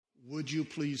Would you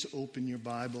please open your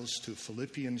Bibles to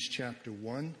Philippians chapter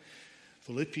 1?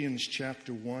 Philippians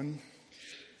chapter 1.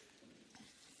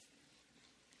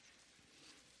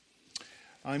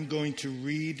 I'm going to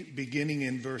read beginning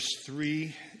in verse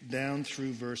 3 down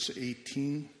through verse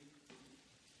 18.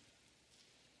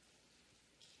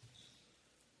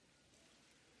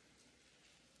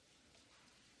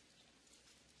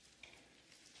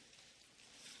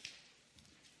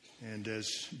 And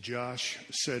as Josh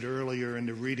said earlier in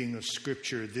the reading of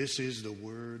Scripture, this is the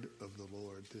word of the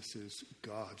Lord. This is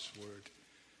God's word.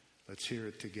 Let's hear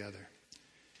it together.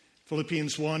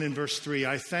 Philippians 1 and verse 3,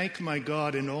 I thank my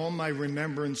God in all my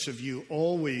remembrance of you,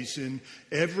 always in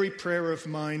every prayer of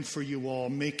mine for you all,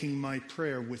 making my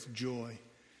prayer with joy,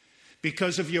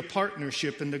 because of your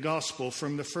partnership in the gospel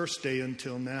from the first day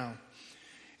until now.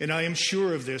 And I am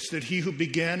sure of this, that he who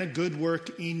began a good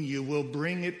work in you will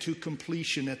bring it to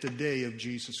completion at the day of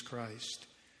Jesus Christ.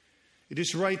 It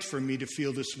is right for me to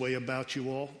feel this way about you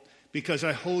all, because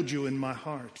I hold you in my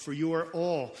heart, for you are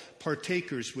all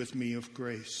partakers with me of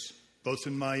grace, both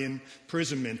in my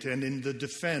imprisonment and in the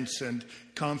defense and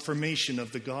confirmation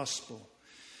of the gospel.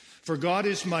 For God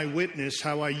is my witness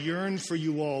how I yearn for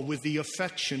you all with the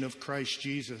affection of Christ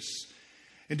Jesus.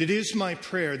 And it is my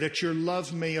prayer that your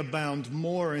love may abound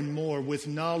more and more with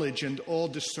knowledge and all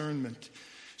discernment,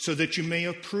 so that you may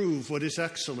approve what is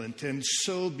excellent, and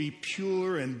so be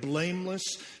pure and blameless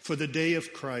for the day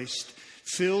of Christ,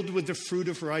 filled with the fruit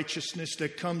of righteousness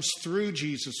that comes through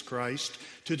Jesus Christ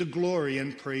to the glory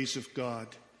and praise of God.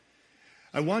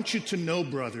 I want you to know,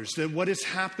 brothers, that what has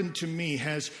happened to me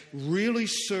has really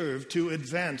served to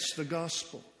advance the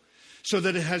gospel, so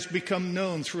that it has become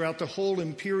known throughout the whole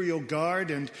imperial guard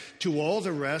and to all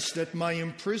the rest that my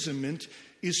imprisonment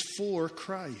is for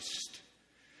Christ.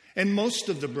 And most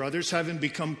of the brothers, having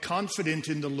become confident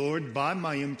in the Lord by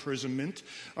my imprisonment,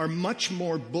 are much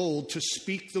more bold to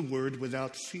speak the word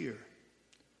without fear.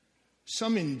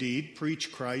 Some indeed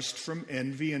preach Christ from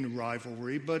envy and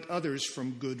rivalry, but others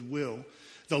from goodwill.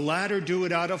 The latter do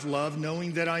it out of love,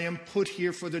 knowing that I am put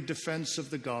here for the defense of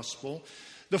the gospel.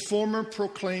 The former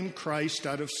proclaim Christ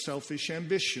out of selfish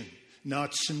ambition,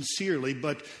 not sincerely,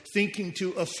 but thinking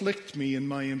to afflict me in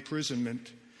my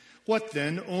imprisonment. What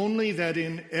then? Only that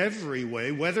in every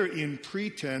way, whether in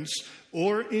pretense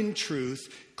or in truth,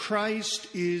 Christ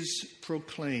is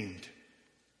proclaimed,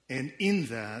 and in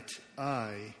that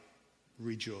I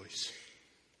rejoice.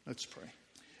 Let's pray.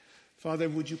 Father,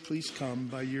 would you please come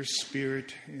by your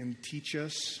Spirit and teach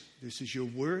us? This is your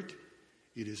word.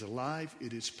 It is alive.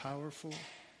 It is powerful.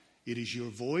 It is your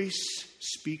voice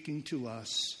speaking to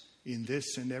us in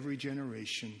this and every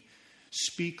generation.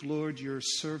 Speak, Lord, your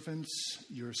servants,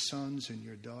 your sons, and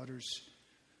your daughters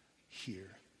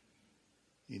hear.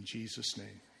 In Jesus'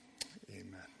 name,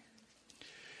 amen.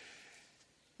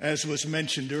 As was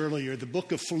mentioned earlier, the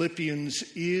book of Philippians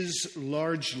is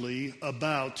largely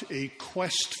about a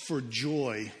quest for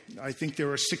joy. I think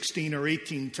there are 16 or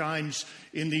 18 times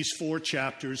in these 4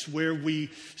 chapters where we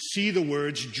see the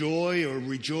words joy or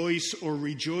rejoice or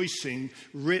rejoicing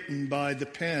written by the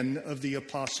pen of the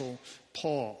Apostle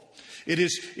Paul. It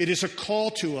is a call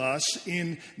to us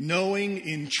in knowing,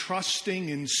 in trusting,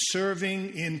 in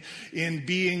serving,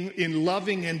 in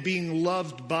loving and being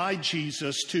loved by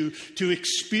Jesus, to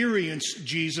experience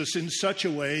Jesus in such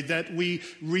a way that we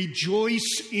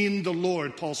rejoice in the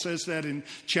Lord. Paul says that in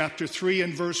chapter 3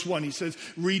 and verse 1. He says,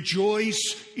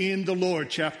 rejoice in the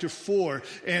Lord. Chapter 4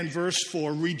 and verse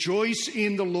 4. Rejoice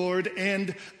in the Lord,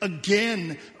 and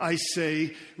again I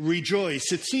say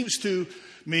rejoice. It seems to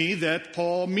me that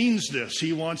Paul means this.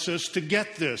 He wants us to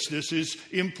get this. This is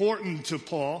important to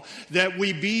Paul, that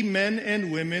we be men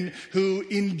and women who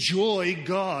enjoy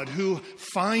God, who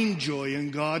find joy in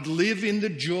God, live in the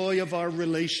joy of our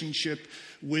relationship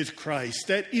with Christ.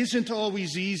 That isn't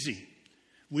always easy.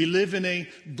 We live in a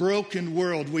broken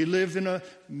world. We live in a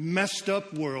messed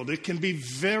up world. It can be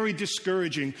very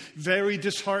discouraging, very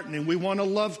disheartening. We want to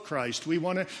love Christ. We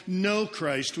want to know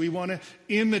Christ. We want to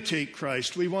imitate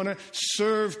Christ. We want to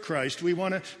serve Christ. We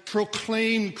want to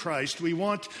proclaim Christ. We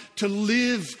want to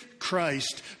live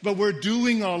Christ. But we're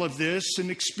doing all of this and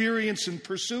experience and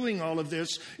pursuing all of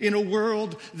this in a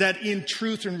world that in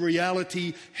truth and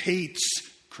reality hates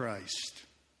Christ.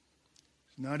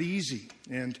 It's not easy.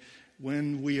 And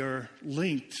when we are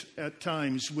linked at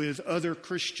times with other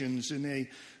Christians in a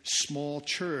small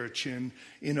church and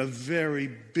in a very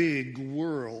big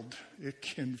world, it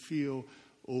can feel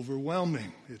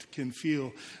overwhelming. It can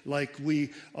feel like we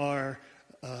are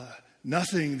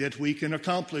nothing, that we can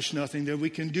accomplish nothing, that we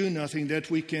can do nothing,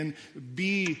 that we can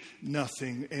be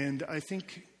nothing. And I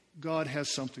think God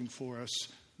has something for us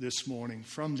this morning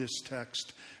from this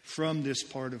text from this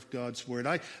part of God's Word.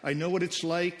 I know what it's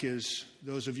like, as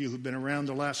those of you who've been around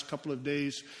the last couple of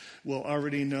days will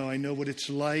already know. I know what it's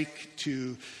like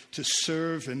to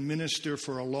serve and minister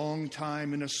for a long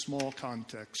time in a small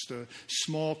context, a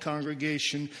small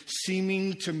congregation,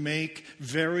 seeming to make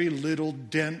very little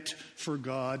dent for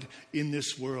God in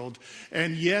this world,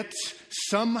 and yet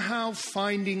somehow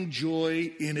finding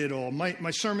joy in it all.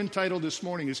 My sermon title this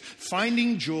morning is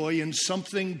Finding Joy in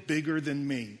Something Bigger Than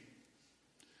Me.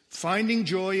 Finding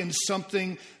joy in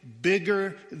something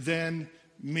bigger than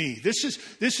me. This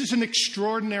is an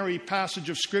extraordinary passage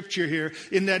of Scripture here,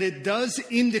 in that it does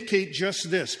indicate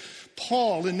just this.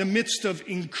 Paul, in the midst of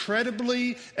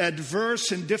incredibly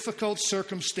adverse and difficult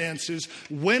circumstances,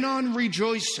 went on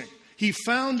rejoicing. He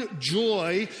found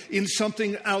joy in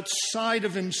something outside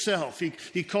of himself.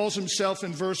 He calls himself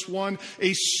in verse 1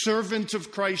 a servant of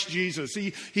Christ Jesus.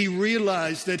 He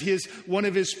realized that one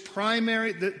of his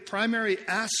primary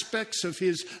aspects of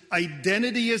his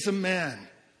identity as a man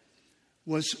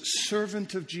was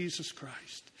servant of Jesus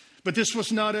Christ. But this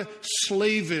was not a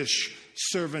slavish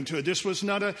servanthood. This was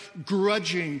not a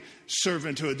grudging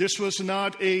servanthood. This was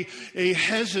not a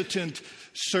hesitant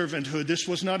servanthood. This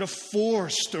was not a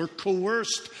forced or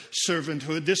coerced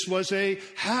servanthood. This was a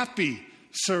happy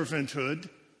servanthood,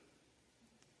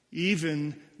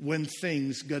 even when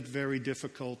things got very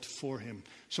difficult for him.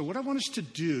 So what I want us to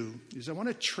do is I want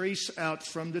to trace out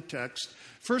from the text,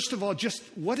 first of all, just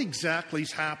what exactly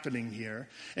is happening here,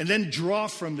 and then draw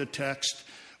from the text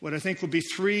what I think will be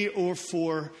 3 or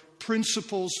 4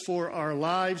 principles for our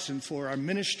lives and for our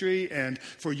ministry and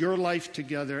for your life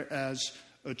together as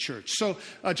a church. So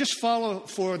just follow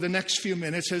for the next few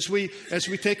minutes as we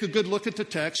take a good look at the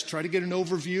text, try to get an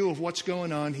overview of what's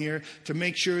going on here to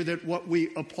make sure that what we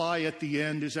apply at the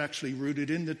end is actually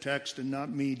rooted in the text and not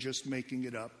me just making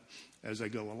it up as I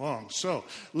go along. So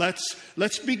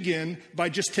let's begin by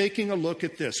just taking a look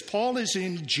at this. Paul is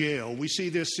in jail. We see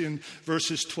this in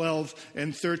verses 12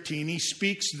 and 13. He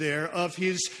speaks there of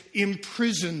his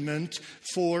imprisonment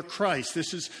for Christ.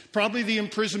 This is probably the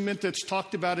imprisonment that's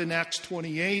talked about in Acts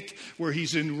 28, where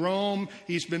he's in Rome.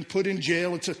 He's been put in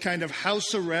jail. It's a kind of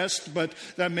house arrest, but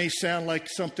that may sound like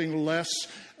something less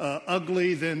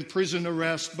ugly than prison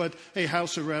arrest, but hey,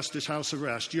 house arrest is house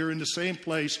arrest. You're in the same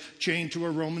place, chained to a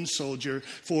Roman soldier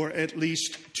for at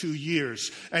least 2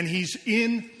 years. And he's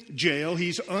in jail.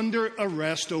 He's under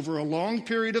arrest over a long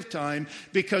period of time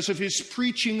because of his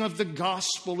preaching of the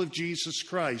gospel of Jesus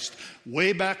Christ.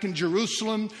 Way back in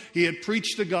Jerusalem, he had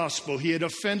preached the gospel. He had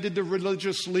offended the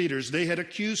religious leaders. They had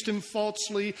accused him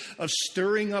falsely of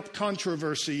stirring up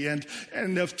controversy and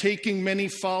of taking many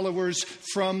followers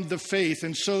from the faith.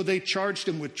 And so they charged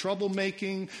him with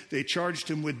troublemaking. They charged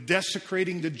him with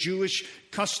desecrating the Jewish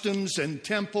customs and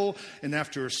temple. And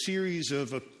after a series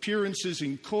of appearances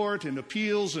in court and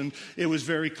appeals, and it was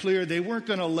very clear they weren't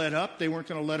going to let up. They weren't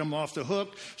going to let him off the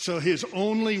hook. So his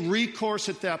only recourse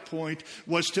at that point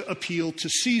was to appeal to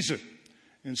Caesar.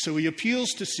 And so he appeals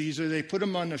to Caesar. They put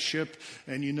him on a ship.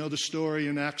 And you know the story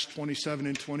in Acts 27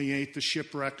 and 28, the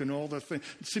shipwreck and all the things.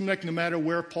 It seemed like no matter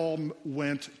where Paul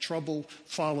went, trouble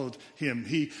followed him.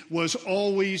 He was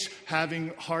always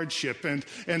having hardship.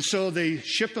 And so they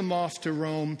ship him off to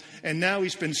Rome. And now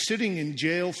he's been sitting in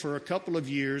jail for a couple of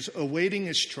years, awaiting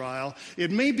his trial. It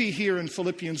may be here in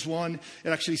Philippians 1, it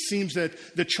actually seems that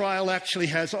the trial actually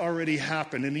has already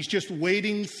happened. And he's just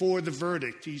waiting for the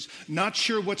verdict. He's not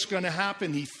sure what's going to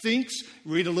happen. He thinks,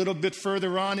 read a little bit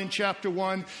further on in chapter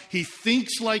 1, he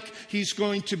thinks like he's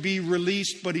going to be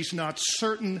released, but he's not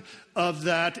certain of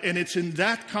that. And it's in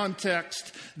that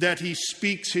context that he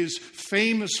speaks his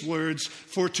famous words,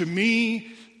 "For to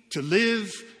me, to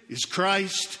live is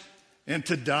Christ, and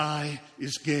to die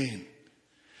is gain."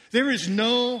 There is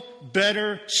no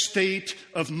better state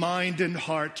of mind and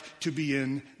heart to be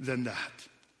in than that.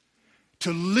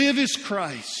 To live is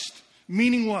Christ,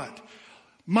 meaning what?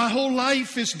 My whole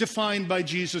life is defined by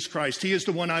Jesus Christ. He is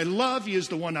the one I love. He is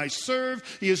the one I serve.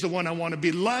 He is the one I want to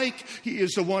be like. He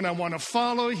is the one I want to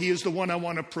follow. He is the one I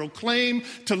want to proclaim.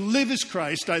 To live is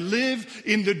Christ. I live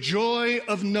in the joy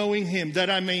of knowing him,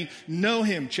 that I may know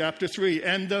him, chapter 3,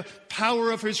 and the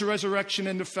power of his resurrection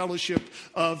and the fellowship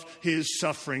of his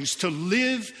sufferings. To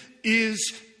live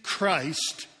is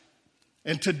Christ,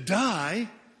 and to die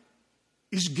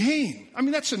is gain. I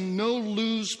mean, that's a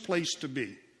no-lose place to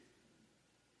be.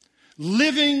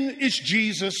 Living is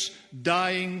Jesus,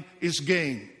 dying is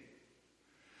gain.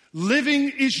 Living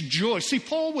is joy. See,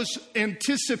 Paul was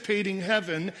anticipating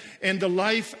heaven and the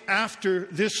life after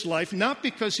this life, not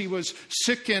because he was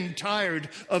sick and tired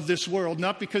of this world,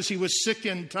 not because he was sick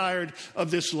and tired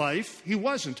of this life. He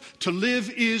wasn't. To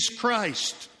live is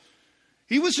Christ.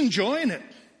 He was enjoying it.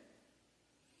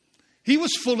 He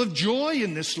was full of joy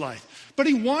in this life. But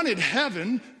he wanted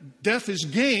heaven. Death is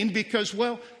gain because,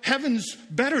 well, heaven's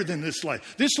better than this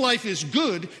life. This life is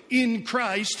good in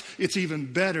Christ. It's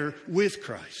even better with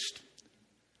Christ.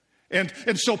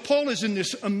 And so Paul is in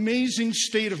this amazing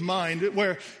state of mind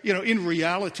where, in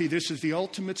reality, this is the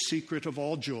ultimate secret of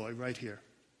all joy right here.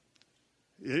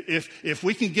 If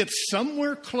we can get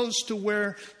somewhere close to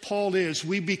where Paul is,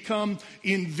 we become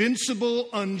invincible,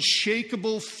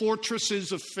 unshakable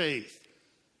fortresses of faith,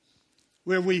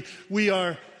 where we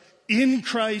are in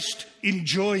Christ,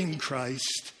 enjoying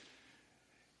Christ.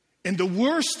 And the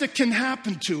worst that can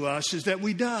happen to us is that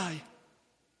we die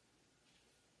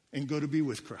and go to be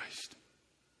with Christ.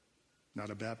 Not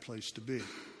a bad place to be.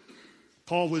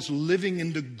 Paul was living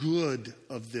in the good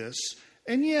of this,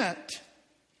 and yet,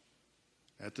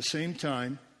 at the same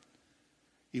time,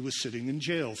 he was sitting in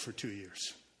jail for 2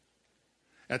 years.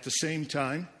 At the same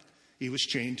time, he was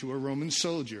chained to a Roman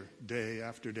soldier day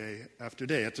after day after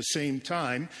day. At the same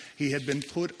time, he had been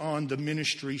put on the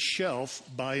ministry shelf,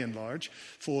 by and large,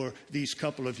 for these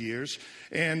couple of years.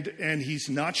 And he's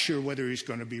not sure whether he's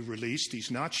going to be released.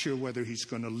 He's not sure whether he's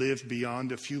going to live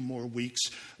beyond a few more weeks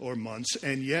or months.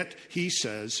 And yet, he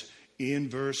says in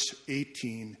verse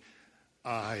 18,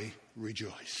 I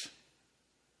rejoice.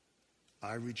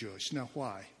 I rejoice. Now,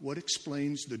 why? What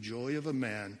explains the joy of a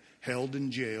man held in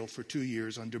jail for 2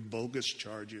 years under bogus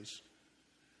charges,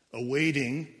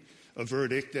 awaiting a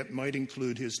verdict that might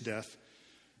include his death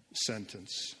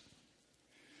sentence?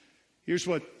 Here's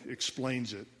what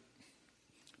explains it.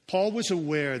 Paul was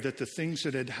aware that the things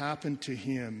that had happened to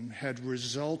him had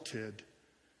resulted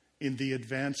in the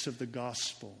advance of the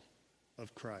gospel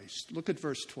of Christ. Look at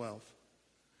verse 12.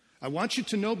 I want you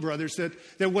to know, brothers, that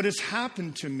what has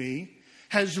happened to me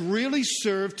has really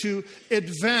served to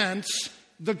advance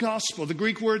the gospel. The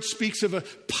Greek word speaks of a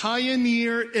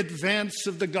pioneer advance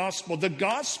of the gospel. The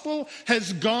gospel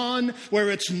has gone where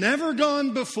it's never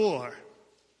gone before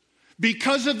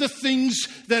because of the things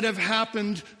that have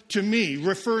happened to me,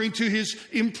 referring to his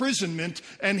imprisonment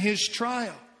and his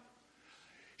trial.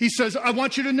 He says, I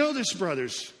want you to know this,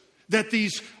 brothers, that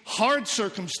these hard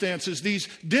circumstances, these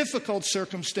difficult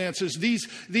circumstances, these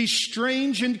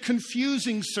strange and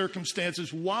confusing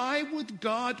circumstances, why would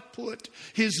God put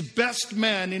his best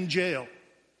man in jail?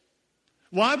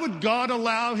 Why would God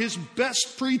allow his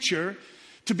best preacher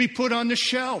to be put on the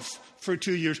shelf for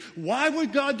 2 years? Why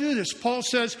would God do this? Paul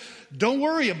says, don't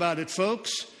worry about it,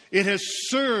 folks. It has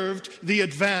served the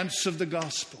advance of the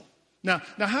gospel. Now,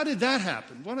 how did that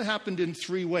happen? Well, it happened in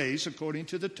 3 ways, according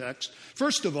to the text.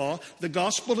 First of all, the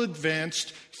gospel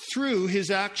advanced through his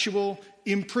actual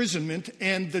imprisonment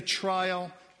and the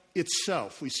trial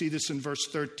itself. We see this in verse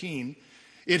 13.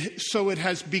 So it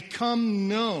has become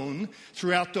known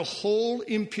throughout the whole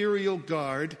imperial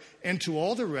guard and to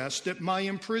all the rest that my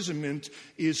imprisonment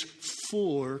is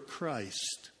for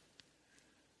Christ.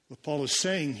 What Paul is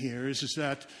saying here is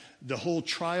that the whole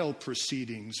trial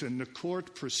proceedings and the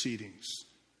court proceedings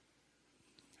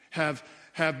have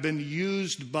been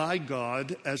used by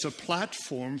God as a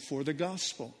platform for the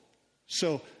gospel.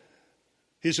 So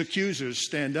his accusers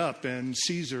stand up and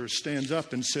Caesar stands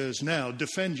up and says, now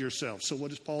defend yourself. So what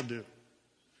does Paul do?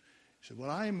 He said, well,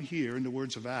 I am here, in the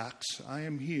words of Acts, I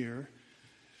am here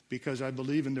because I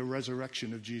believe in the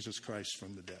resurrection of Jesus Christ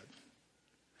from the dead.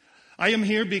 I am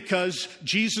here because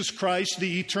Jesus Christ,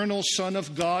 the eternal Son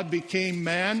of God, became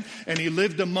man, and he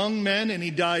lived among men, and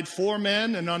he died for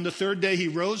men, and on the third day he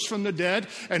rose from the dead,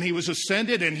 and he was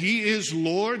ascended, and he is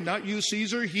Lord, not you,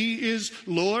 Caesar, he is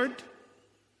Lord.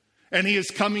 And he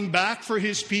is coming back for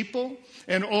his people,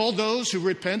 and all those who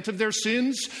repent of their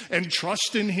sins and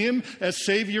trust in him as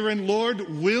Savior and Lord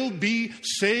will be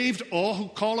saved. All who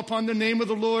call upon the name of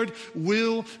the Lord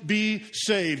will be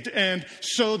saved. And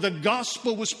so the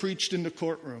gospel was preached in the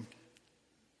courtroom.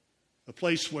 A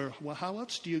place where, well, how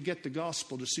else do you get the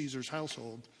gospel to Caesar's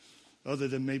household other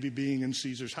than maybe being in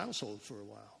Caesar's household for a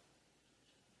while?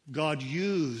 God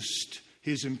used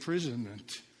his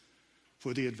imprisonment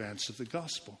for the advance of the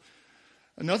gospel.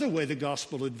 Another way the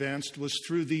gospel advanced was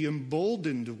through the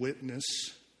emboldened witness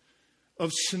of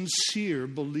sincere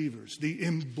believers. The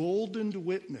emboldened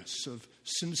witness of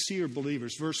sincere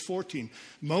believers. Verse 14,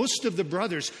 most of the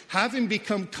brothers, having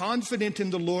become confident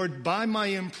in the Lord by my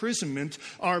imprisonment,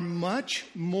 are much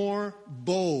more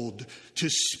bold to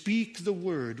speak the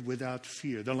word without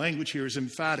fear. The language here is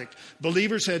emphatic.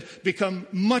 Believers had become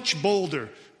much bolder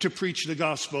to preach the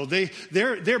gospel.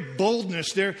 Their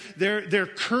boldness, their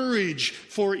courage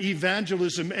for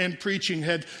evangelism and preaching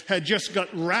had just got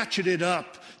ratcheted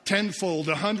up tenfold,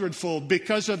 100-fold,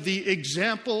 because of the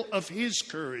example of his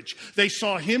courage. They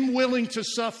saw him willing to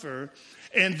suffer,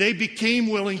 and they became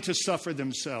willing to suffer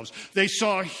themselves. They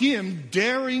saw him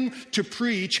daring to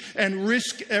preach and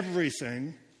risk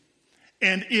everything.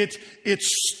 And it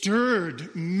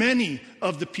stirred many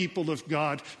of the people of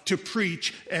God to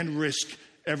preach and risk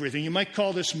everything. You might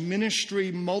call this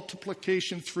ministry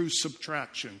multiplication through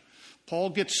subtraction.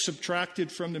 Paul gets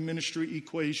subtracted from the ministry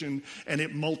equation, and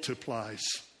it multiplies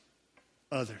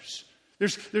others.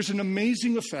 There's an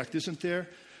amazing effect, isn't there,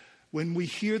 when we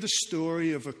hear the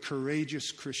story of a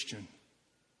courageous Christian.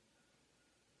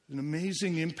 An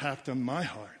amazing impact on my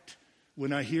heart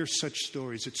when I hear such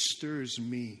stories. It stirs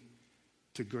me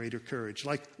to greater courage.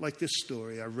 Like this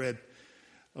story I read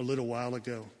a little while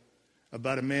ago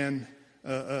about a man,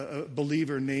 a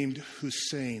believer named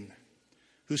Hussein.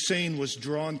 Hussein was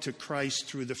drawn to Christ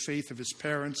through the faith of his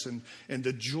parents and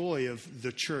the joy of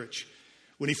the church.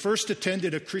 When he first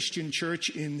attended a Christian church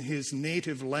in his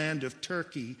native land of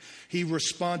Turkey, he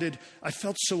responded, "I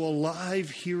felt so alive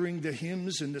hearing the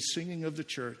hymns and the singing of the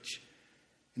church."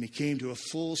 And he came to a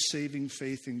full saving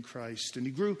faith in Christ. And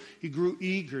he grew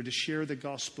eager to share the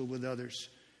gospel with others.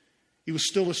 He was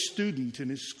still a student in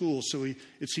his school, so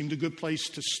it seemed a good place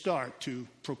to start to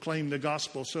proclaim the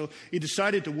gospel. So he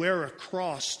decided to wear a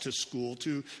cross to school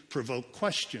to provoke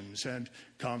questions and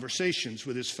conversations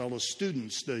with his fellow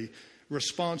students. The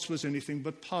response was anything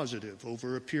but positive.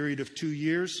 Over a period of 2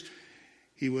 years,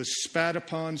 he was spat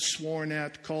upon, sworn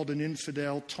at, called an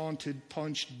infidel, taunted,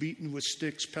 punched, beaten with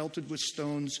sticks, pelted with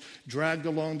stones, dragged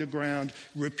along the ground,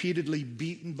 repeatedly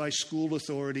beaten by school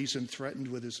authorities and threatened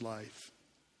with his life.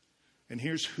 And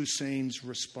here's Hussein's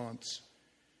response.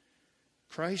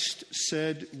 Christ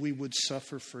said we would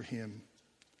suffer for him.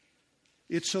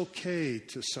 It's okay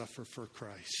to suffer for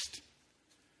Christ.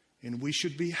 And we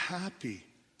should be happy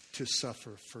to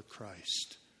suffer for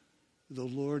Christ. The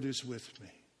Lord is with me.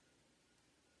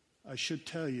 I should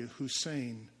tell you,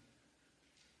 Hussein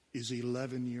is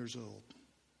 11 years old.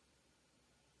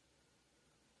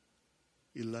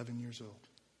 11 years old.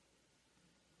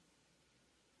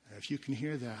 And if you can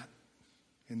hear that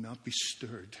and not be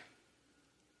stirred,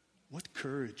 what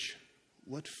courage,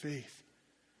 what faith.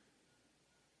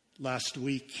 Last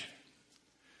week,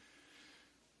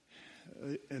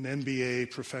 an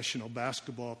NBA professional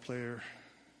basketball player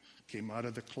came out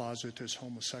of the closet as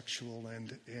homosexual,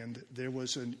 and there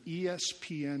was an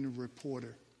ESPN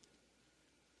reporter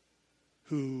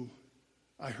who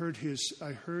I heard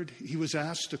he was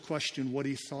asked a question what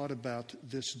he thought about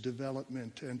this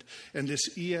development, and this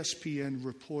ESPN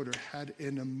reporter had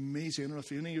an amazing, I don't know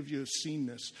if any of you have seen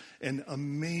this, an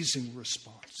amazing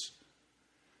response.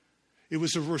 It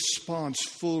was a response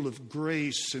full of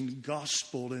grace and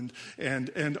gospel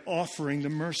and offering the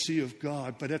mercy of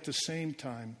God, but at the same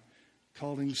time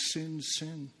calling sin,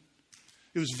 sin.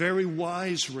 It was a very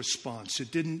wise response. It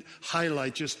didn't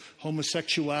highlight just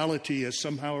homosexuality as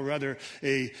somehow or other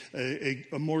a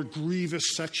more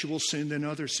grievous sexual sin than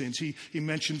other sins. He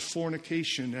mentioned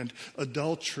fornication and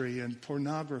adultery and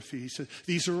pornography. He said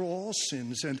these are all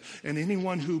sins, and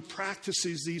anyone who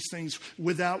practices these things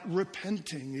without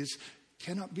repenting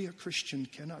cannot be a Christian,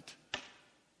 cannot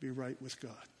be right with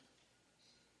God.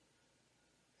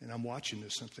 And I'm watching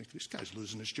this and I'm thinking, this guy's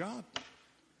losing his job.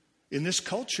 In this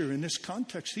culture, in this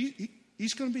context,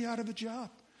 he's going to be out of a job.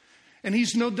 And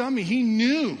he's no dummy. He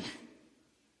knew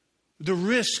the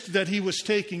risk that he was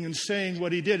taking in saying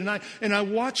what he did. And I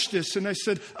watched this and I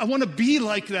said, I want to be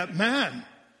like that man.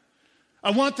 I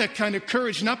want that kind of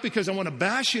courage, not because I want to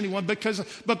bash anyone,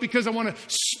 but because I want to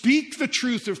speak the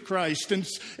truth of Christ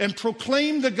and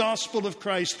proclaim the gospel of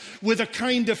Christ with a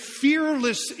kind of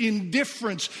fearless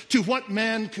indifference to what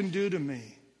man can do to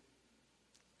me.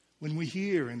 When we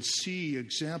hear and see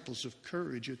examples of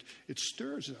courage, it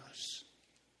stirs us.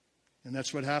 And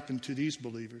that's what happened to these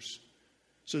believers.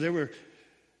 So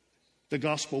the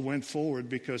gospel went forward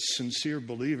because sincere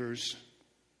believers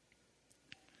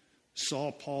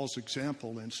saw Paul's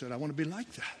example and said, I want to be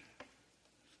like that.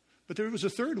 But there was a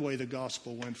third way the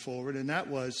gospel went forward, and that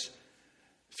was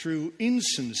through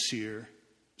insincere,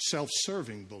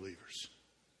 self-serving believers.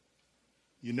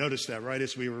 You notice that, right,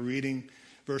 as we were reading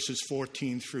verses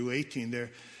 14 through 18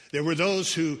 there were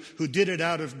those who did it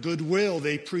out of goodwill.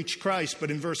 They preached Christ.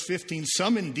 But in verse 15,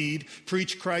 some indeed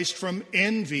preach Christ from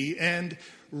envy and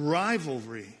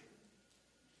rivalry.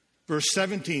 Verse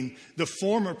 17, the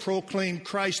former proclaimed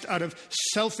Christ out of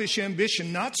selfish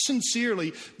ambition, not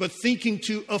sincerely, but thinking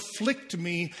to afflict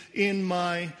me in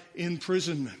my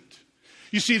imprisonment.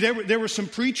 You see, there were some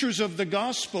preachers of the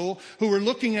gospel who were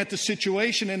looking at the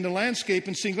situation and the landscape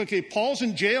and saying, okay, Paul's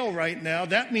in jail right now.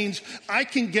 That means I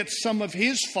can get some of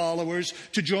his followers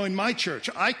to join my church.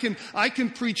 I can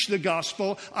preach the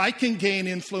gospel. I can gain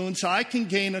influence. I can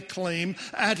gain acclaim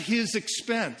at his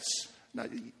expense. Now,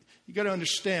 you got to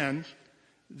understand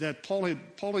that Paul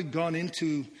had gone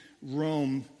into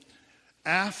Rome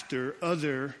after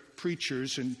other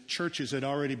preachers and churches had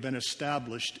already been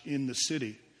established in the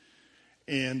city.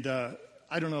 And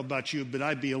I don't know about you, but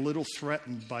I'd be a little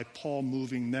threatened by Paul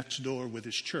moving next door with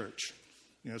his church.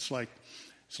 You know, it's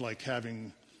like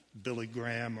having Billy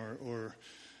Graham or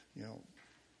you know,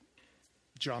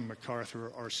 John MacArthur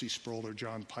or R.C. Sproul or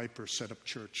John Piper set up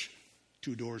church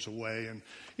 2 doors away. And,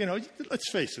 you know, let's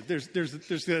face it,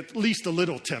 there's at least a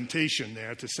little temptation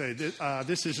there to say,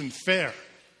 this isn't fair.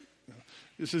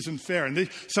 This isn't fair. And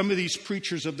some of these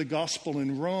preachers of the gospel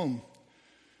in Rome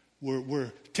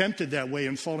were tempted that way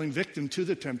and falling victim to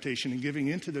the temptation and giving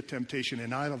into the temptation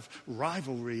and out of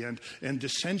rivalry and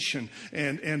dissension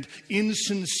and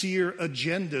insincere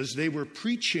agendas. They were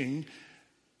preaching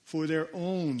for their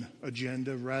own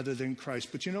agenda rather than Christ.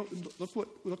 But you know, look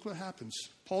what happens.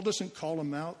 Paul doesn't call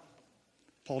them out.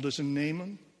 Paul doesn't name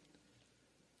them.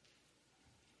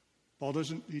 Paul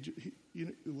doesn't, you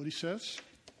know what he says?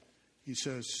 He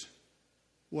says,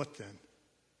 what then?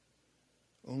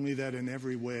 Only that in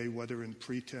every way, whether in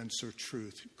pretense or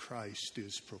truth, Christ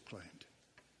is proclaimed.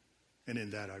 And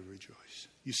in that I rejoice.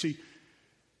 You see,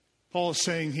 Paul is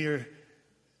saying here,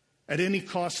 at any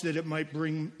cost that it might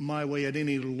bring my way, at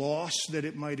any loss that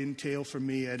it might entail for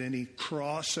me, at any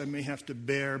cross I may have to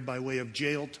bear by way of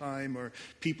jail time or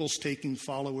people taking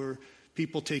followers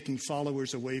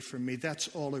away from me, that's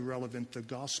all irrelevant. The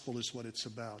gospel is what it's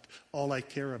about. All I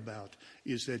care about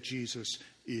is that Jesus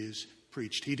is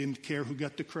preached. He didn't care who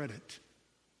got the credit.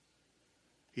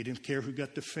 He didn't care who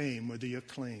got the fame or the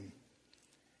acclaim.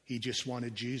 He just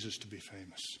wanted Jesus to be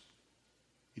famous.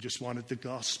 He just wanted the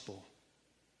gospel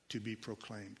to be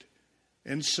proclaimed.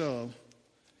 And so,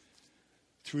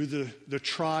 through the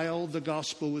trial, the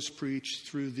gospel was preached.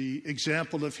 Through the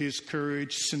example of his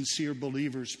courage, sincere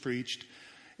believers preached.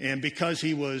 And because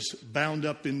he was bound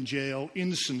up in jail,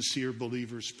 insincere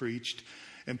believers preached.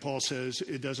 And Paul says,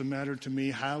 it doesn't matter to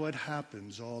me how it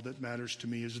happens. All that matters to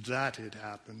me is that it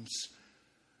happens.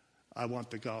 I want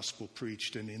the gospel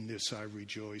preached, and in this I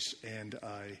rejoice, and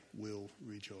I will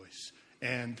rejoice.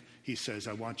 And he says,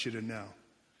 I want you to know,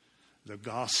 the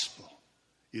gospel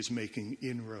is making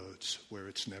inroads where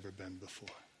it's never been before.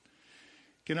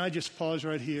 Can I just pause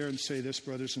right here and say this,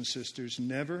 brothers and sisters?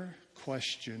 Never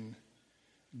question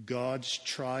God's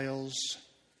trials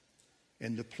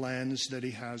and the plans that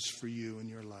he has for you in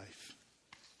your life.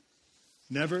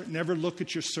 Never look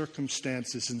at your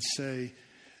circumstances and say,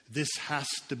 this has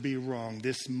to be wrong.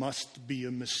 This must be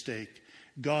a mistake.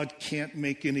 God can't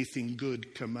make anything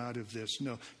good come out of this.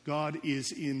 No, God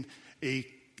is in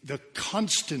the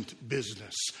constant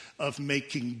business of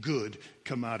making good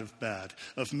come out of bad,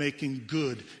 of making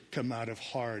good come out of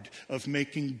hard, of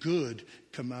making good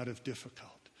come out of difficult.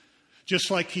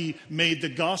 Just like he made the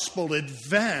gospel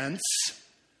advance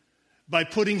by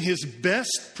putting his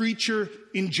best preacher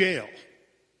in jail.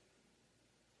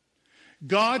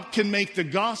 God can make the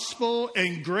gospel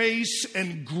and grace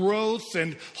and growth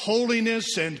and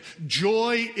holiness and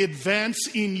joy advance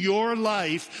in your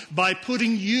life by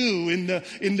putting you in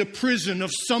the prison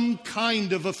of some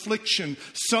kind of affliction,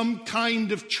 some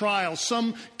kind of trial,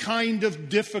 some kind of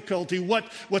difficulty.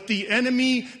 What the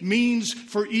enemy means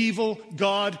for evil,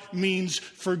 God means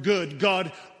for good.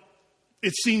 God,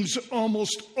 it seems,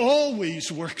 almost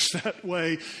always works that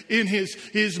way in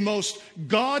his most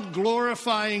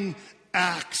God-glorifying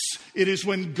acts. It is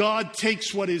when God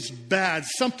takes what is bad,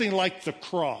 something like the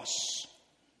cross,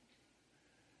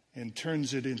 and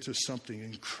turns it into something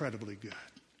incredibly good.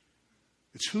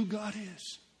 It's who God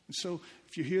is. And so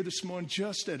if you're here this morning,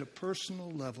 just at a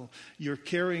personal level, you're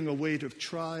carrying a weight of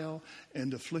trial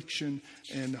and affliction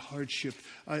and hardship,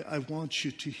 I want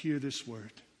you to hear this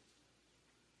word.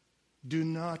 Do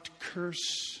not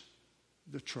curse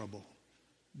the trouble.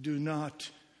 Do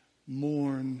not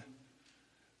mourn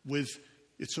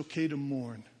it's okay to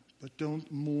mourn, but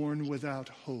don't mourn without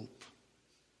hope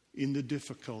in the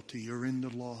difficulty or in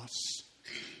the loss.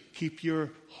 Keep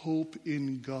your hope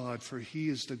in God, for he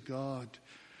is the God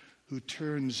who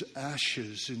turns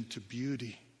ashes into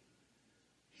beauty.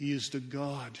 He is the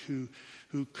God who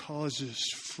causes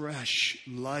fresh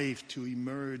life to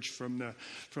emerge from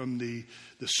the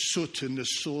soot and the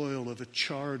soil of a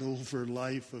charred over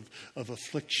life of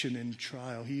affliction and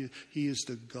trial. He is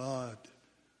the God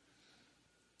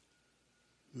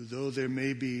who, though there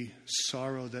may be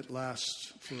sorrow that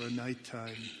lasts for a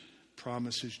nighttime,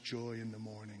 promises joy in the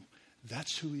morning.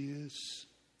 That's who he is.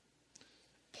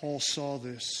 Paul saw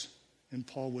this, and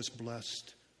Paul was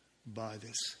blessed by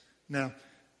this. Now,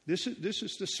 this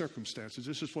is the circumstances.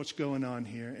 This is what's going on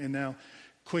here. And now,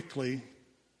 quickly,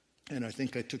 and I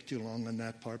think I took too long on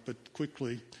that part, but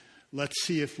quickly, let's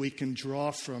see if we can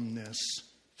draw from this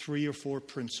 3 or 4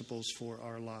 principles for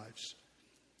our lives.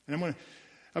 And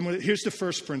here's the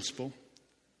first principle.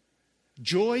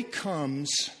 Joy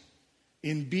comes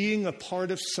in being a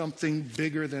part of something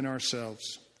bigger than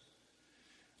ourselves.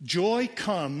 Joy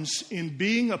comes in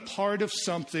being a part of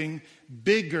something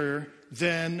bigger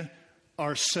than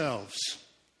ourselves.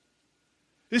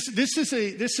 This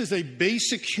is a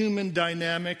basic human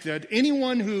dynamic that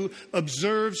anyone who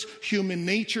observes human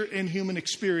nature and human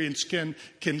experience can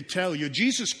tell you.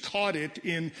 Jesus caught it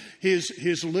in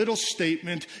his little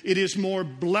statement, "It is more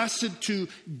blessed to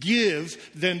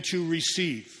give than to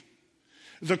receive."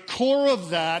 The core of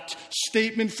that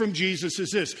statement from Jesus is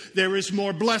this: there is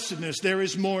more blessedness, there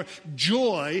is more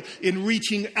joy in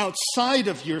reaching outside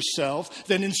of yourself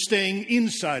than in staying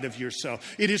inside of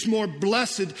yourself. It is more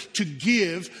blessed to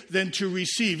give than to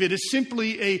receive. It is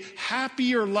simply a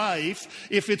happier life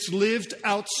if it's lived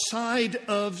outside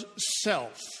of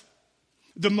self.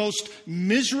 The most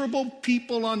miserable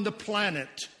people on the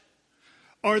planet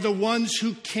are the ones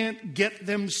who can't get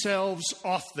themselves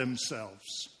off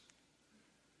themselves.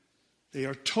 They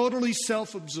are totally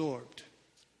self-absorbed.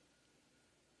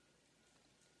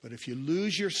 But if you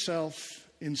lose yourself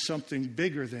in something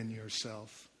bigger than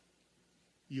yourself,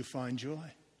 you find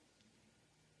joy.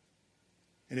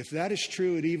 And if that is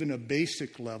true at even a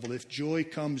basic level, if joy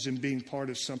comes in being part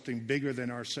of something bigger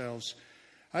than ourselves,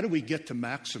 how do we get to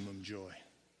maximum joy?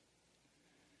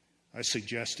 I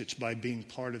suggest it's by being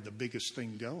part of the biggest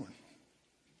thing going.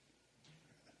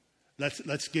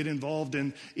 Let's get involved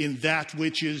in that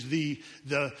which is the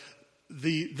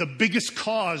biggest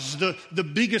cause, the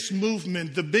biggest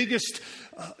movement, the biggest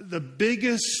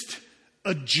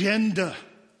agenda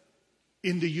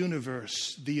in the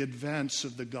universe, the advance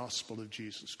of the gospel of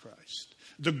Jesus Christ.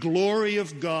 The glory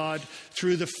of God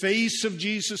through the face of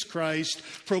Jesus Christ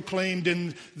proclaimed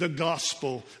in the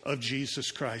gospel of Jesus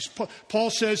Christ.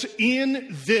 Paul says, in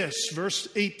this, verse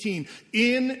 18,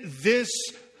 in this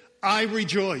I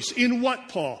rejoice. In what,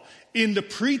 Paul? In the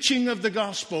preaching of the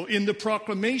gospel, in the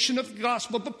proclamation of the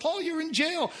gospel. But Paul, you're in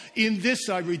jail. In this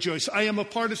I rejoice. I am a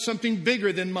part of something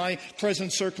bigger than my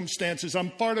present circumstances.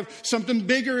 I'm part of something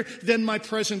bigger than my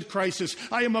present crisis.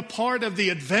 I am a part of the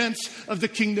advance of the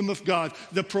kingdom of God,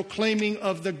 the proclaiming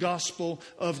of the gospel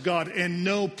of God. And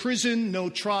no prison,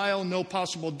 no trial, no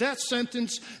possible death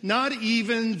sentence, not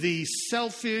even the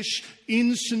selfish,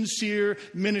 insincere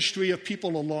ministry of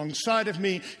people alongside of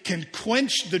me can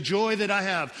quench the joy that I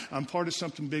have. I'm part of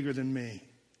something bigger than me.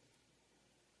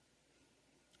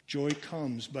 Joy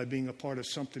comes by being a part of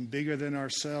something bigger than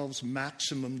ourselves.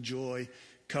 Maximum joy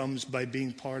comes by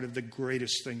being part of the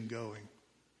greatest thing going.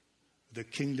 The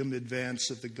kingdom advance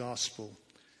of the gospel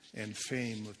and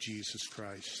fame of Jesus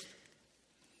Christ.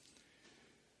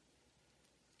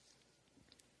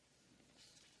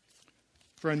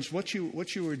 Friends, what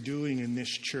you are doing in this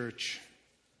church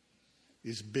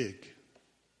is big.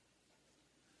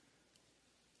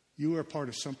 You are part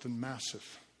of something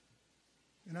massive.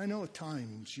 And I know at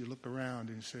times you look around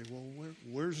and you say, well,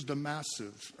 where's the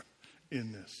massive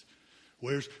in this?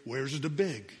 Where's the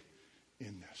big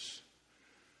in this?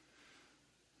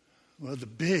 Well, the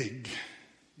big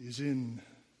is in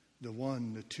the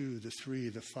 1, the 2, the 3,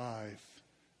 the 5,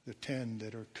 the 10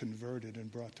 that are converted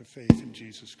and brought to faith in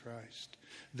Jesus Christ.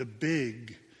 The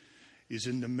big is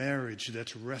in the marriage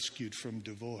that's rescued from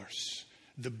divorce.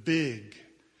 The big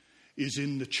is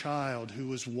in the child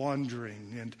who is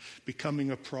wandering and becoming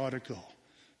a prodigal,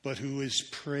 but who is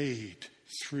prayed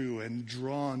through and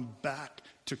drawn back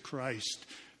to Christ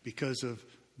because of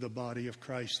the body of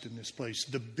Christ in this place.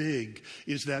 The big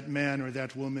is that man or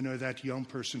that woman or that young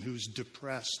person who's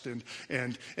depressed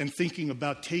and thinking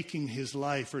about taking his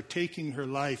life or taking her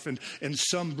life, and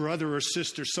some brother or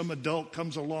sister, some adult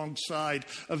comes alongside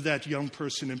of that young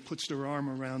person and puts their arm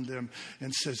around them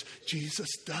and says, Jesus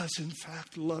does in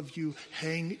fact love you,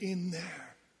 hang in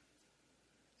there.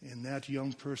 And that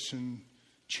young person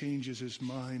changes his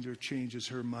mind or changes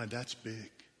her mind. That's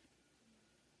big.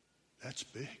 That's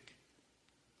big.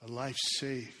 A life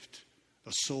saved,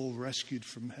 a soul rescued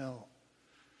from hell.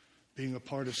 Being a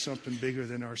part of something bigger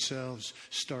than ourselves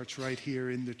starts right here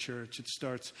in the church. It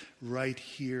starts right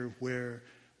here where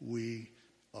we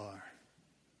are.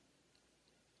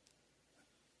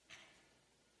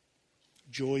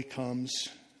 Joy comes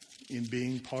in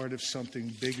being part of something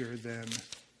bigger than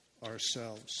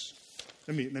ourselves.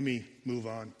 Let me move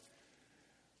on.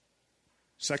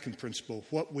 Second principle,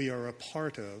 what we are a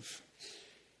part of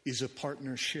is a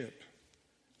partnership.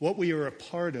 What we are a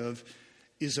part of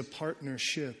is a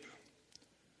partnership.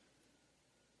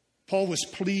 Paul was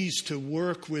pleased to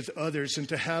work with others and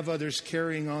to have others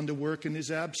carrying on the work in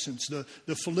his absence.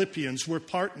 The Philippians were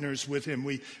partners with him.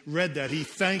 We read that. He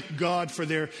thanked God for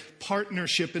their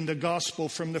partnership in the gospel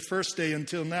from the first day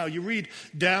until now. You read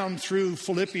down through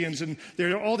Philippians and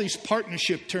there are all these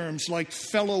partnership terms like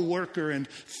fellow worker and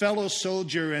fellow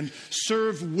soldier and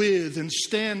serve with and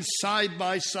stand side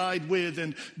by side with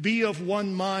and be of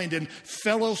one mind and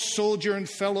fellow soldier and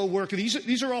fellow worker.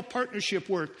 These are all partnership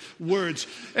words.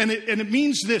 And it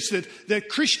means this, that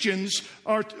Christians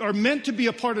are meant to be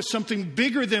a part of something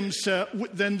bigger than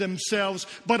themselves,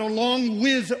 but along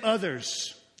with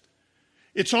others.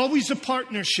 It's always a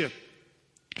partnership.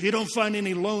 You don't find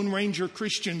any Lone Ranger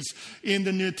Christians in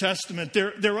the New Testament.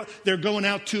 They're going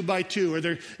out 2 by 2,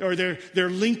 or they're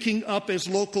linking up as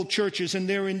local churches, and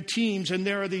they're in teams, and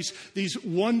there are these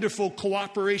wonderful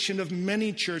cooperation of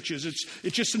many churches.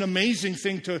 It's just an amazing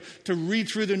thing to read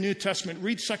through the New Testament.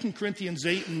 Read 2 Corinthians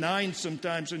 8 and 9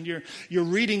 sometimes, and you're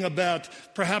reading about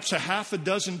perhaps a half a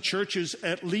dozen churches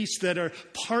at least that are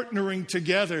partnering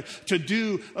together to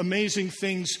do amazing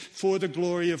things for the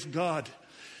glory of God.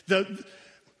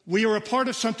 We are a part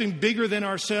of something bigger than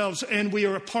ourselves, and we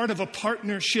are a part of a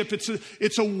partnership.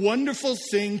 It's a wonderful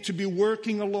thing to be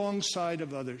working alongside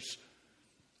of others.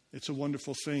 It's a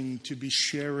wonderful thing to be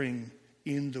sharing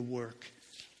in the work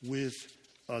with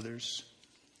others.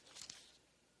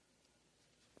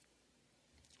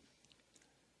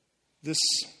 This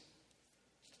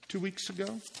 2 weeks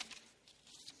ago,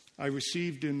 I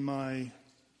received in my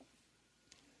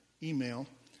email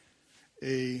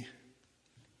a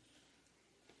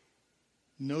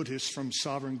notice from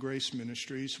Sovereign Grace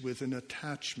Ministries with an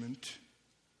attachment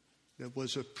that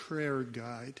was a prayer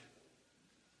guide.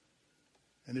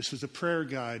 And this is a prayer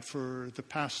guide for the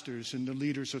pastors and the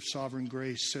leaders of Sovereign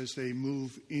Grace as they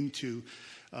move into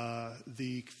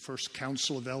the first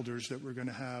Council of Elders that we're going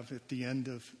to have at the end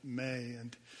of May.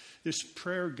 And this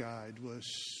prayer guide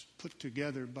was put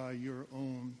together by your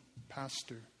own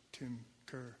pastor, Tim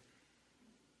Kerr.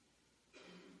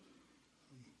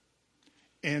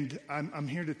 And I'm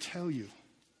here to tell you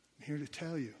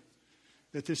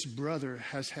that this brother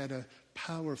has had a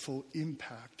powerful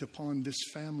impact upon this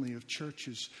family of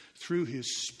churches through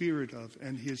his spirit of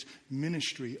and his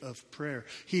ministry of prayer.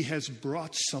 He has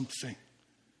brought something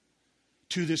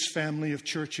to this family of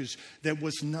churches that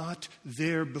was not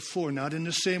there before, not in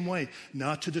the same way,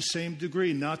 not to the same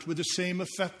degree, not with the same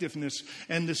effectiveness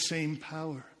and the same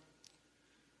power.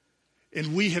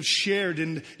 And we have shared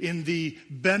in the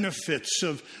benefits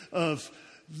of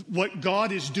what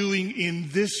God is doing in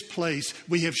this place.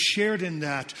 We have shared in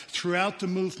that throughout the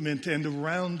movement and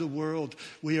around the world.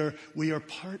 We are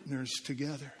partners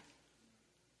together.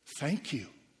 Thank you.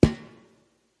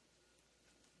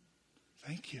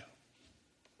 Thank you.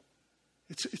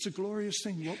 It's a glorious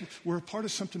thing. We're a part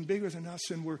of something bigger than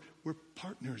us, and we're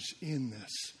partners in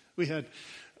this. We had,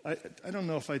 I don't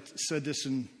know if I said this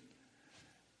in.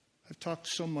 I've talked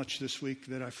so much this week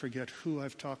that I forget who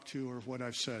I've talked to or what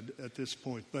I've said at this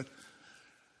point. But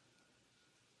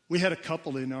we had a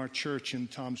couple in our church in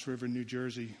Toms River, New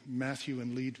Jersey, Matthew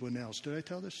and Lee Dwinells. Did I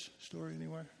tell this story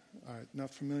anywhere? All right,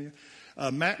 not familiar.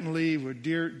 Matt and Lee were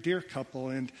dear couple,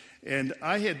 and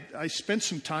I spent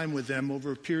some time with them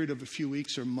over a period of a few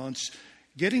weeks or months,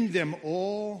 getting them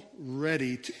all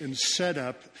ready and set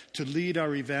up to lead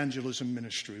our evangelism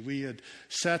ministry. We had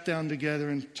sat down together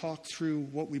and talked through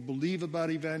what we believe about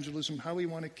evangelism, how we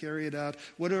want to carry it out,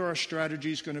 what are our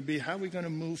strategies going to be, how are we going to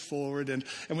move forward. And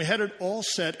we had it all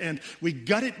set, and we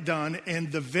got it done. And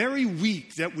the very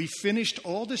week that we finished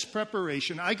all this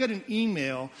preparation, I got an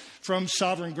email from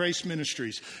Sovereign Grace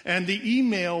Ministries. And the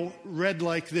email read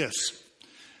like this.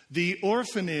 The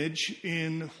orphanage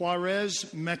in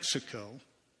Juarez, Mexico,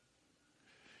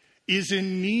 is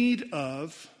in need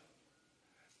of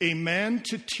a man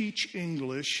to teach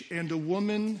English and a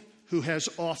woman who has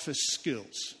office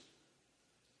skills.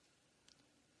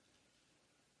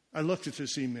 I looked at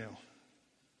this email,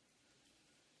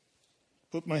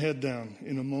 put my head down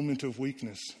in a moment of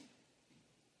weakness,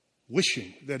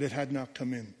 wishing that it had not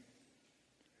come in.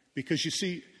 Because you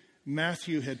see,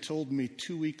 Matthew had told me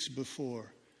 2 weeks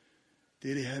before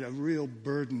that he had a real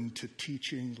burden to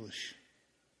teach English.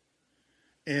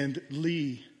 And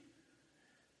Lee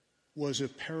was a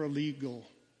paralegal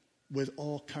with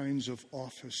all kinds of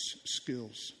office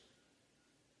skills.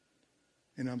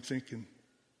 And I'm thinking,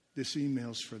 this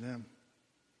email's for them.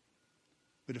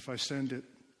 But if I send it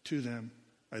to them,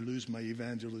 I lose my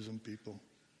evangelism people.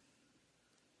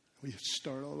 We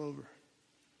start all over.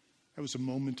 That was a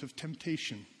moment of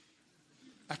temptation.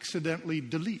 Accidentally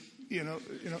delete, you know.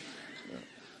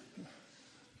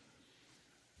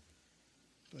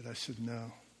 But I said,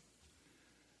 no.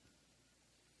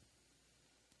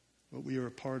 What we are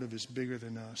a part of is bigger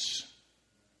than us.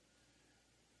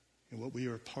 And what we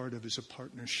are a part of is a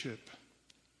partnership.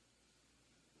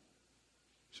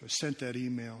 So I sent that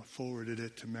email, forwarded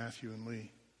it to Matthew and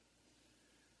Lee.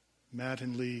 Matt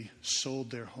and Lee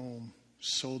sold their home,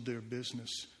 sold their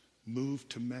business, moved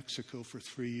to Mexico for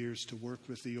 3 years to work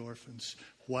with the orphans.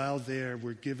 While there,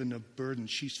 we're given a burden.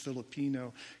 She's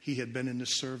Filipino. He had been in the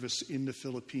service in the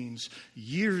Philippines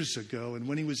years ago. And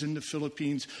when he was in the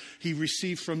Philippines, he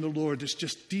received from the Lord this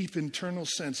just deep internal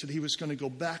sense that he was going to go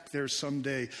back there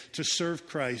someday to serve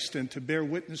Christ and to bear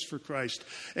witness for Christ.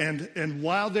 And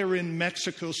while they're in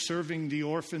Mexico serving the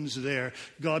orphans there,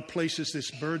 God places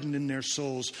this burden in their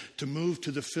souls to move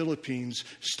to the Philippines,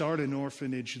 start an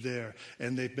orphanage there.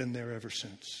 And they've been there ever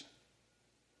since.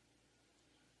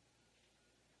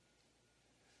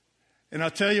 And I'll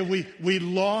tell you, we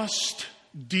lost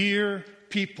dear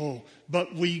people,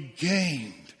 but we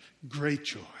gained great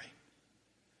joy.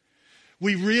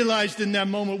 We realized in that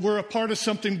moment we're a part of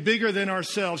something bigger than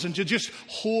ourselves, and to just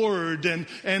hoard and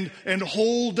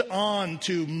hold on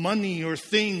to money or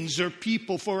things or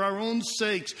people for our own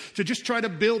sakes, to just try to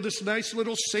build this nice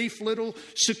little, safe little,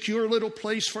 secure little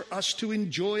place for us to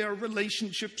enjoy our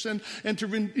relationships and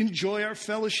to enjoy our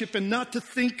fellowship, and not to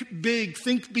think big,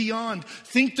 think beyond,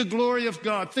 think the glory of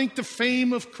God, think the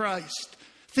fame of Christ,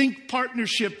 think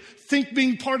partnership, think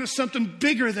being part of something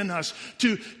bigger than us.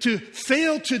 To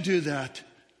fail to do that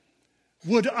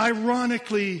would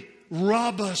ironically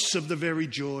rob us of the very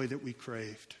joy that we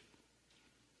craved.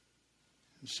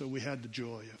 And so we had the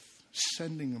joy of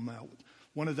sending them out.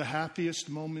 One of the happiest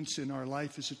moments in our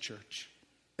life as a church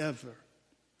ever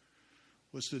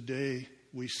was the day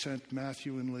we sent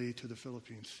Matthew and Lee to the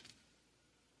Philippines.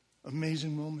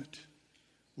 Amazing moment.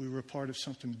 We were a part of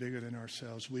something bigger than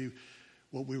ourselves.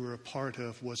 What we were a part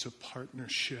of was a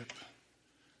partnership.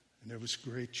 And there was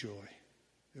great joy.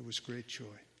 There was great joy.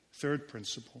 Third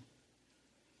principle.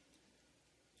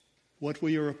 What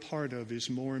we are a part of is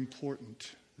more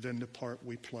important than the part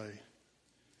we play.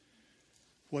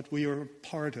 What we are a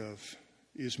part of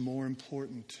is more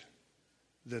important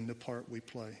than the part we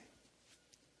play.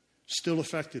 Still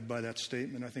affected by that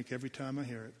statement, I think, every time I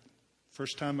hear it.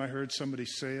 First time I heard somebody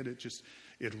say it,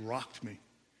 it rocked me.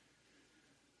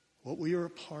 What we are a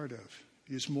part of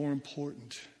is more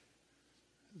important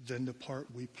than the part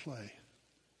we play.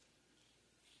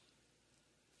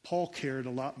 Paul cared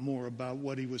a lot more about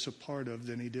what he was a part of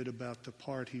than he did about the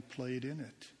part he played in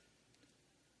it.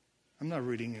 I'm not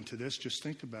reading into this, just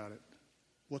think about it.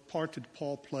 What part did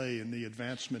Paul play in the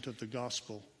advancement of the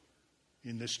gospel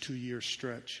in this 2-year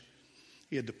stretch?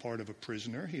 He had the part of a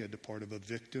prisoner. He had the part of a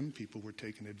victim. People were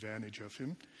taking advantage of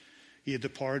him. He had the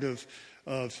part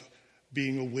of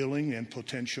being a willing and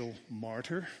potential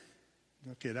martyr.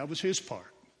 Okay, that was his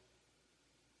part.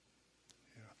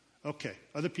 Yeah. Okay,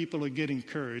 other people are getting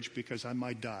courage because I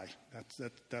might die.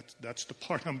 That's the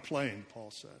part I'm playing, Paul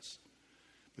says.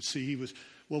 But see,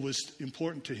 what was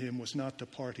important to him was not the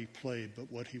part he played,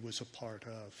 but what he was a part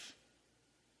of.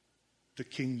 The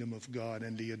kingdom of God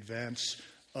and the advance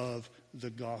of the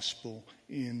gospel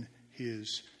in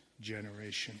his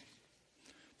generation.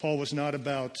 Paul was not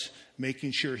about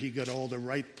making sure he got all the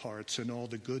right parts and all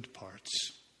the good parts.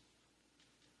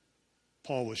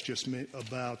 Paul was just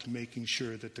about making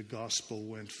sure that the gospel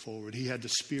went forward. He had the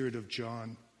spirit of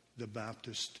John the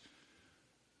Baptist.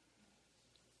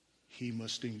 He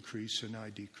must increase and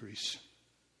I decrease.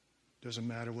 Doesn't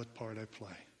matter what part I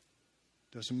play.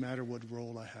 Doesn't matter what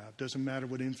role I have. Doesn't matter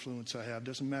what influence I have.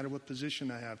 Doesn't matter what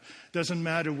position I have. Doesn't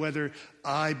matter whether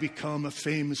I become a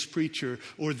famous preacher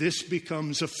or this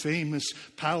becomes a famous,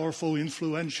 powerful,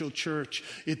 influential church.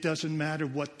 It doesn't matter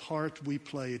what part we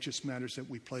play. It just matters that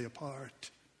we play a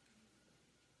part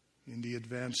in the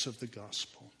advance of the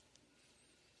gospel.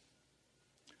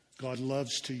 God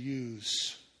loves to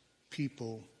use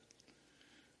people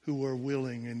who are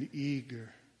willing and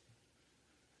eager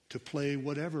to play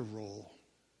whatever role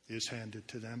is handed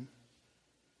to them.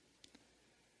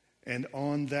 And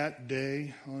on that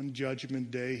day, on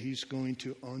Judgment Day, he's going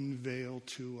to unveil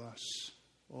to us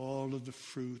all of the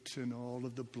fruit and all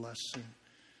of the blessing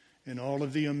and all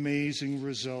of the amazing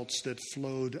results that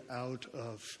flowed out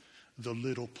of the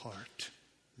little part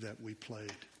that we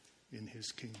played in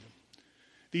his kingdom.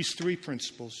 These three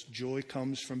principles, joy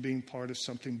comes from being part of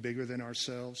something bigger than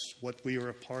ourselves. What we are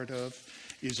a part of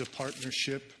is a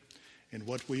partnership. And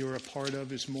what we are a part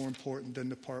of is more important than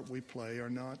the part we play, are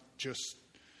not just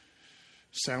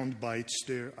sound bites.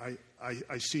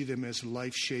 I see them as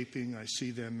life-shaping. I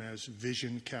see them as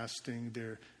vision-casting.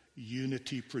 They're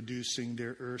unity-producing.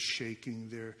 They're earth-shaking.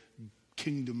 They're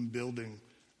kingdom-building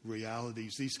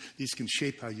realities. These can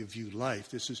shape how you view life.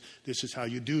 This is how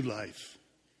you do life.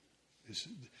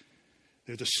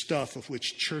 They're the stuff of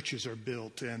which churches are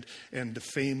built, and the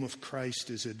fame of Christ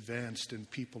is advanced, and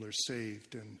people are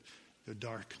saved, and the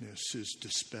darkness is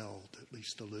dispelled at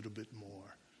least a little bit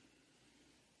more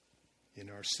in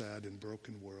our sad and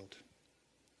broken world.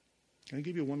 Can I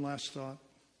give you one last thought?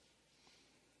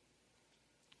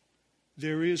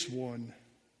 There is one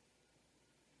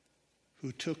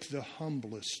who took the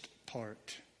humblest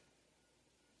part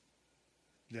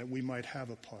that we might have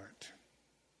a part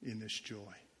in this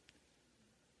joy.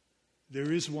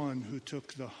 There is one who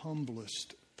took the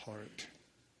humblest part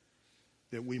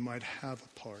that we might have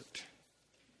a part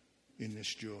in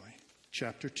this joy.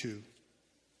 Chapter 2,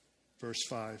 verse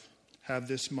 5. Have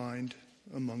this mind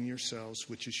among yourselves,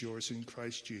 which is yours in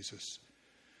Christ Jesus,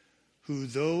 who,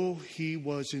 though he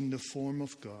was in the form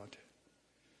of God,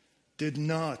 did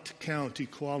not count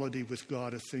equality with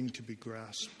God a thing to be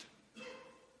grasped,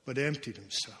 but emptied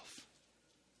himself,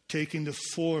 taking the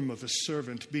form of a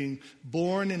servant, being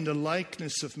born in the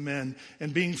likeness of men,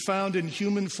 and being found in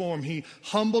human form, he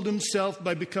humbled himself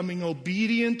by becoming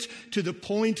obedient to the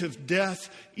point of death,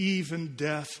 even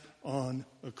death on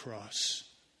a cross.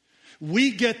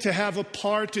 We get to have a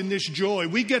part in this joy.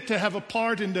 We get to have a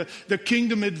part in the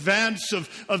kingdom advance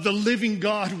of the living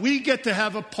God. We get to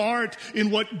have a part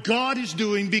in what God is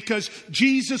doing because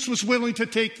Jesus was willing to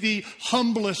take the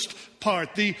humblest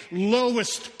part, the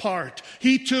lowest part.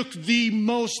 He took the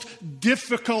most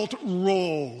difficult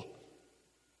role.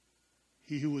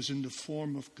 He who was in the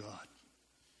form of God.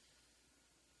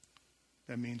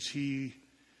 That means he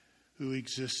who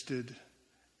existed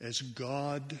as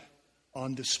God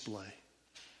on display.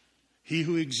 He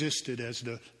who existed as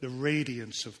the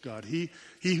radiance of God. He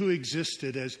who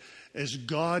existed as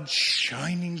God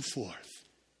shining forth.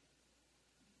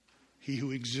 He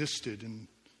who existed in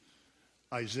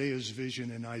Isaiah's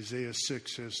vision in Isaiah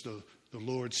 6 as the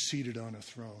Lord seated on a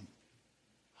throne,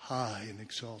 high and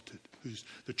exalted,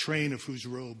 the train of whose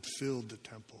robe filled the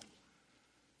temple,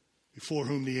 before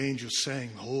whom the angels sang,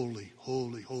 Holy,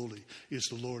 holy, holy is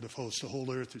the Lord of hosts. The whole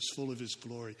earth is full of his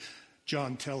glory.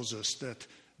 John tells us that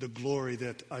the glory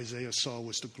that Isaiah saw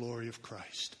was the glory of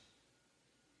Christ.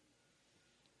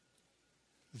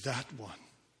 That one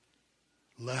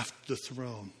left the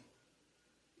throne,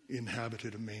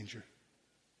 inhabited a manger.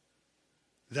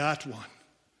 That one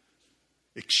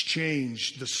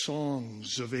exchanged the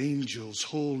songs of angels,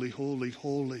 holy, holy,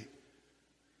 holy,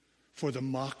 for the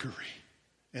mockery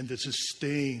and the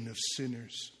disdain of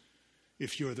sinners.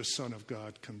 If you're the Son of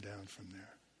God, come down from there.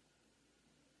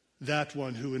 That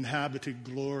one who inhabited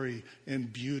glory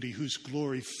and beauty, whose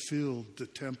glory filled the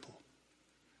temple.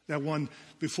 That one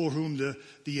before whom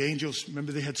the angels,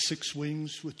 remember they had 6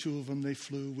 wings. With 2 of them they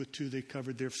flew. With 2 they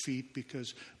covered their feet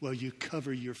because, well, you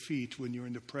cover your feet when you're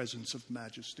in the presence of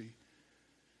majesty.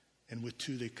 And with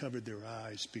 2 they covered their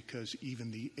eyes because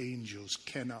even the angels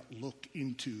cannot look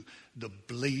into the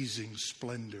blazing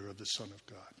splendor of the Son of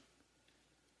God.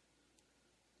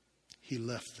 He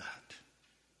left that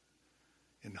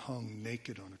and hung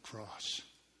naked on a cross.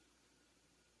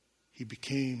 He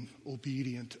became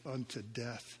obedient unto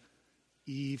death,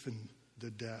 even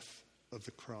the death of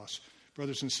the cross.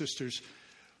 Brothers and sisters,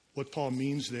 what Paul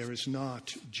means there is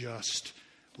not just,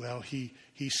 well, he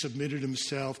submitted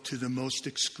himself to the most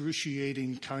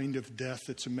excruciating kind of death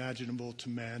that's imaginable to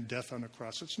man, death on a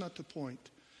cross. That's not the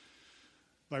point.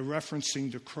 By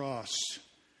referencing the cross,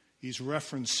 he's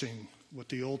referencing what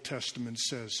the Old Testament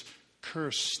says,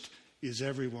 cursed is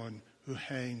everyone who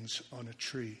hangs on a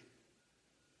tree.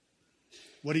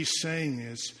 What he's saying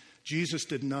is, Jesus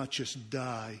did not just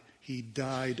die, he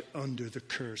died under the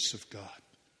curse of God.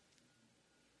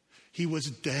 He was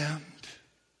damned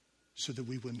so that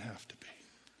we wouldn't have to be.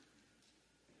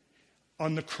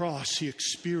 On the cross, he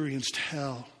experienced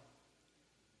hell.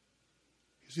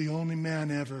 He's the only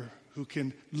man ever who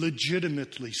can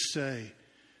legitimately say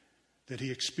that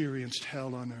he experienced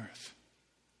hell on earth.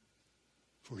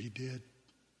 For he did.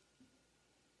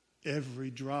 Every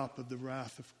drop of the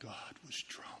wrath of God was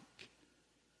drunk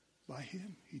by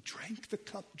him. He drank the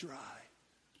cup dry.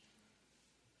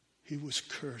 He was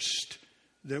cursed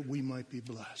that we might be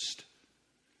blessed.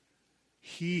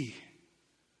 He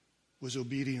was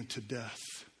obedient to death,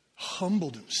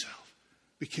 humbled himself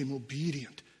became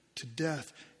obedient to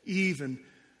death, even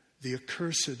the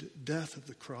accursed death of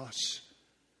the cross,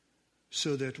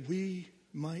 so that we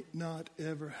might not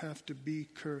ever have to be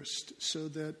cursed, so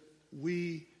that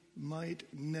we might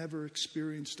never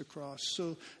experience the cross,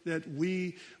 so that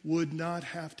we would not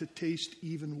have to taste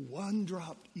even one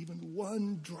drop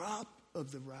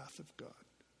of the wrath of God.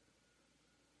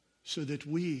 So that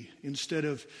we, instead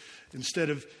of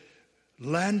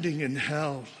landing in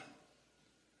hell,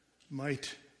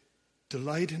 might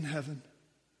delight in heaven,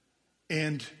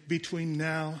 and between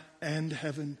now and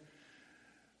heaven,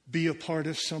 be a part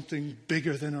of something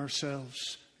bigger than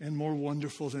ourselves and more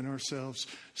wonderful than ourselves,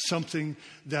 something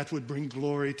that would bring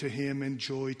glory to Him and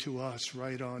joy to us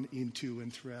right on into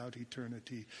and throughout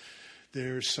eternity.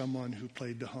 There's someone who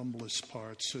played the humblest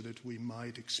part so that we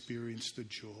might experience the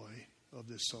joy of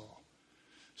this all.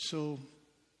 So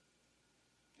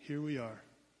here we are,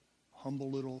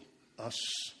 humble little us,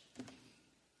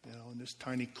 in this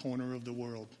tiny corner of the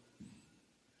world.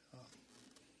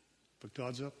 But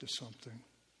God's up to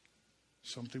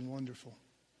something wonderful.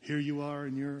 Here you are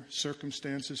in your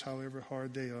circumstances, however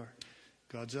hard they are.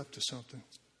 God's up to something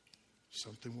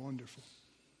wonderful.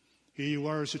 Here you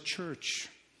are as a church,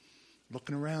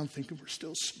 looking around thinking we're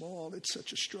still small. It's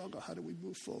such a struggle. How do we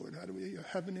move forward? How do we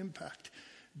have an impact?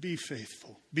 Be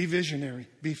faithful. Be visionary.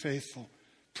 Be faithful.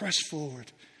 Press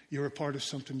forward. You're a part of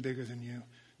something bigger than you.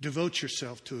 Devote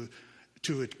yourself to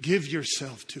it. Give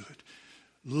yourself to it.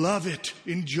 Love it.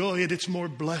 Enjoy it. It's more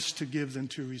blessed to give than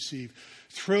to receive.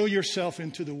 Throw yourself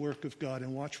into the work of God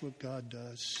and watch what God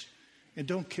does. And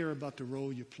don't care about the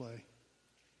role you play.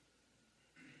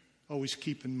 Always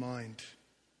keep in mind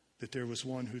that there was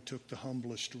one who took the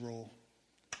humblest role,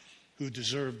 who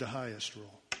deserved the highest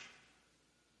role.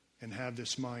 And have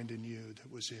this mind in you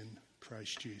that was in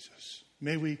Christ Jesus.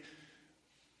 May we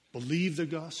believe the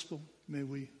gospel. May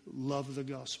we love the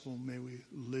gospel. May we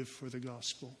live for the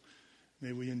gospel.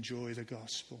 May we enjoy the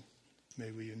gospel. May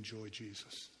we enjoy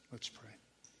Jesus. Let's pray.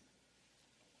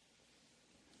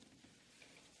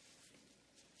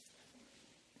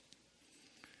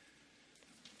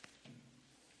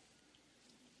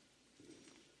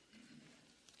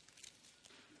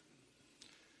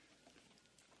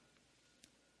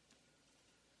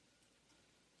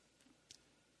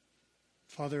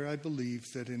 Father, I believe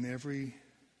that in every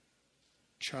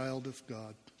child of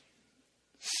God,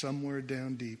 somewhere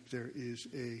down deep, there is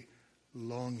a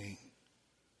longing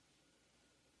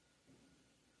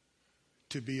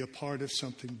to be a part of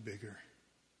something bigger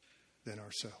than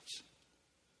ourselves.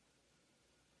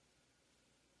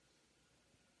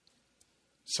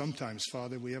 Sometimes,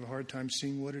 Father, we have a hard time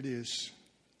seeing what it is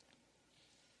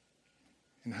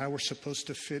and how we're supposed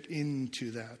to fit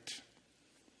into that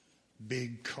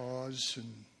big cause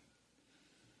and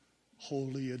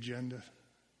holy agenda.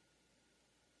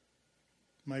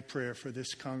 My prayer for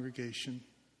this congregation,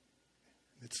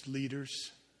 its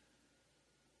leaders,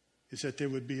 is that there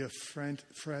would be a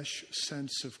fresh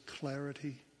sense of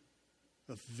clarity,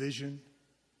 of vision,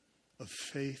 of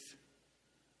faith,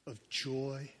 of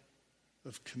joy,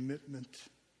 of commitment,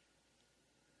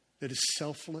 that is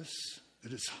selfless,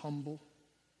 that is humble,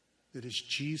 that is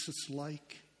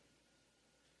Jesus-like,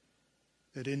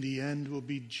 that in the end will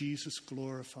be Jesus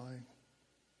glorifying.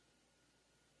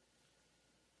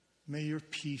 May your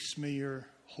peace, may your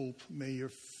hope, may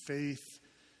your faith,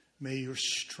 may your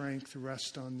strength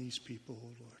rest on these people, O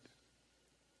Lord,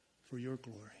 for your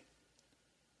glory.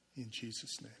 In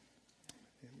Jesus' name,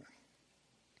 amen.